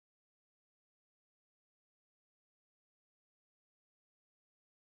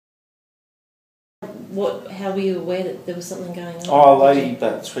How were you aware that there was something going on? Oh, a lady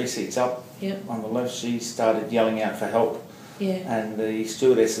about 3 seats up Yep. on the left, she started yelling out for help. Yeah. And the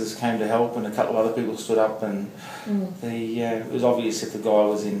stewardesses came to help, and a couple of other people stood up, and it was obvious that the guy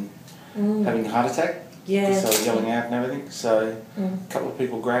was having a heart attack. Yeah. Because they were yelling out and everything. So a couple of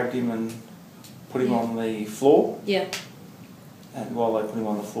people grabbed him and put him on the floor. Yeah. And while they put him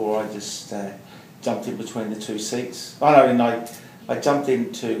on the floor, I just jumped in between the two seats. I jumped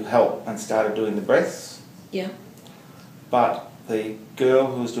in to help and started doing the breaths. Yeah. But the girl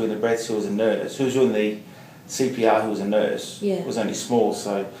who was doing the breaths, who was a nurse, who was doing the CPR, who was a nurse, was only small,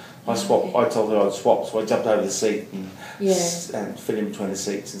 so I swapped. I told her I'd swap, so I jumped over the seat and fit in between the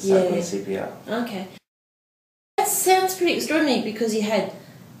seats and started doing CPR. Okay. That sounds pretty extraordinary, because you had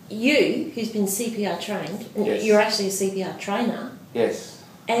who's been CPR trained, and you're actually a CPR trainer. Yes.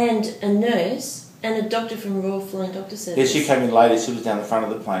 And a nurse and a doctor from Royal Flying Doctor Service. Yeah, she came in later. She was down the front of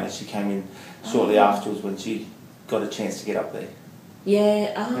the plane, and she came in shortly afterwards when she got a chance to get up there.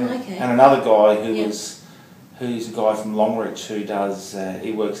 Yeah. Oh, okay. And another guy who's a guy from Longreach who does.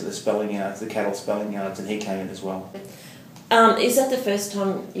 He works at the spelling yards, the cattle spelling yards, and he came in as well. Is that the first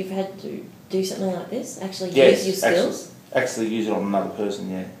time you've had to do something like this? Actually use your skills? Actually use it on another person,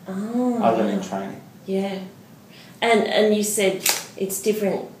 yeah. Oh. Other than in training. Yeah. And you said it's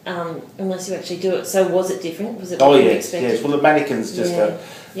different unless you actually do it. So was it different? Was it what you expected? Yes. Well, the mannequin's just a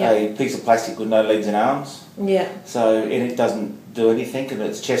piece of plastic with no legs and arms. Yeah. So, and it doesn't do anything, and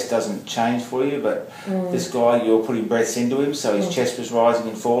its chest doesn't change for you, but this guy, you're putting breaths into him, so his chest was rising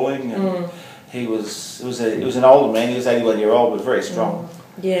and falling, and it was an older man. He was 81 years old, but very strong.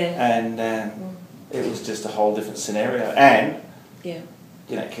 Yeah. And it was just a whole different scenario. And you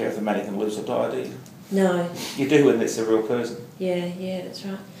don't care if the mannequin lives or dies, do you? No. You do when it's a real person. Yeah, that's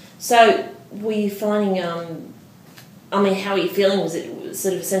right. So were you finding, how were you feeling? Was it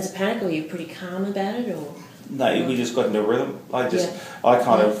sort of a sense of panic, or were you pretty calm about it, or? No, we just got into a rhythm. I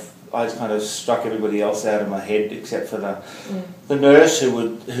kind of struck everybody else out of my head, except for the nurse who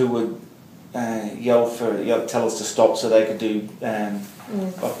would tell us to stop so they could do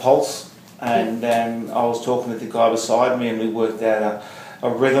a pulse. And I was talking to the guy beside me, and we worked out a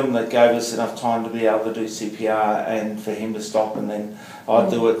rhythm that gave us enough time to be able to do CPR and for him to stop, and then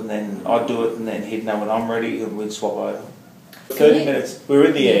I'd do it, and then I'd do it, and then he'd know when I'm ready, and we'd swap over. 30 minutes. We were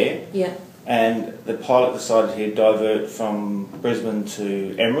in the air. Yeah. And the pilot decided he'd divert from Brisbane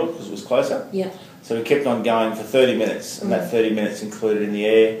to Emerald because it was closer. Yeah. So we kept on going for 30 minutes, and that 30 minutes included in the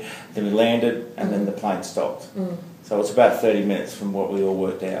air. Then we landed, and then the plane stopped. So it's about 30 minutes from what we all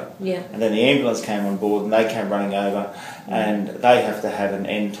worked out. Yeah. And then the ambulance came on board, and they came running over, and they have to have an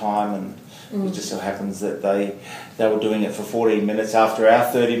end time, and it just so happens that they were doing it for 14 minutes after our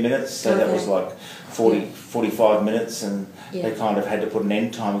 30 minutes, so that was like 45 minutes, and they kind of had to put an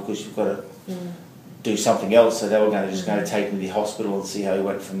end time because you've got to do something else, so they were going to take me to the hospital and see how he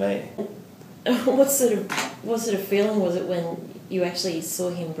went from there. What sort of feeling was it when you actually saw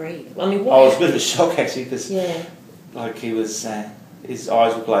him breathe? I mean, it was a bit of a shock actually, because he was, his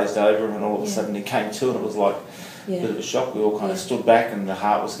eyes were glazed over, and all of a sudden he came to, and it was like a bit of a shock. We all kind of stood back, and the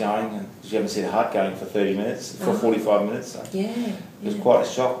heart was going, and you haven't seen the heart going for 30 minutes, for 45 minutes. So it was quite a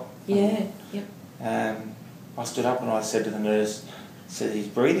shock. Yeah. I stood up and I said to the nurse, he's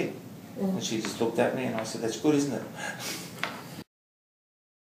breathing. And she just looked at me, and I said, that's good, isn't it?